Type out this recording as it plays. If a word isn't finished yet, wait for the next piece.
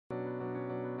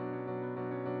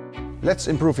Let's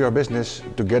improve your business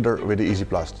together with the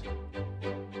Easyplast.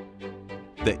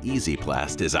 The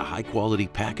Easyplast is a high-quality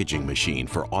packaging machine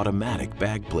for automatic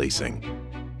bag placing.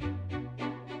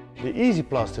 The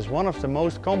Easyplast is one of the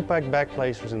most compact bag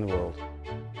placers in the world.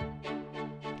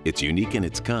 It's unique in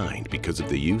its kind because of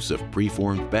the use of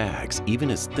preformed bags even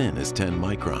as thin as 10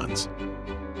 microns.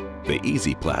 The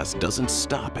Easyplast doesn't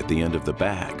stop at the end of the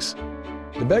bags.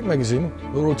 The bag magazine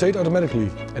will rotate automatically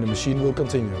and the machine will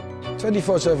continue.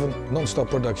 24/7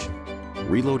 non-stop production.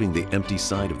 Reloading the empty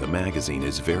side of the magazine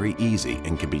is very easy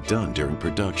and can be done during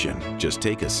production. Just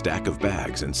take a stack of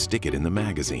bags and stick it in the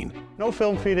magazine. No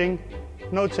film feeding,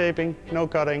 no taping, no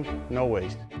cutting, no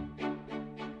waste.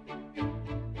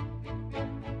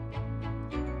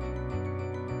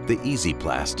 The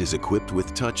Easyplast is equipped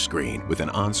with touchscreen with an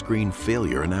on-screen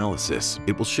failure analysis.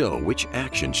 It will show which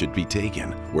action should be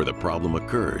taken, where the problem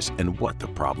occurs, and what the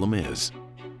problem is.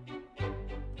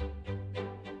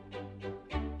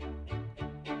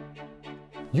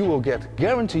 You will get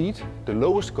guaranteed the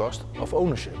lowest cost of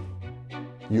ownership.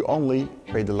 You only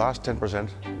pay the last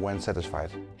 10% when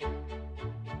satisfied.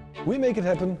 We make it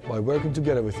happen by working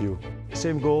together with you.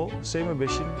 Same goal, same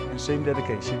ambition and same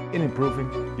dedication in improving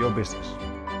your business.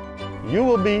 You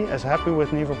will be as happy with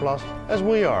Niverplast as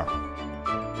we are.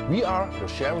 We are your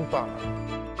sharing partner.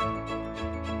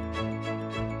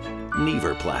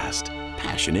 Niverplast,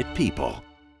 passionate people.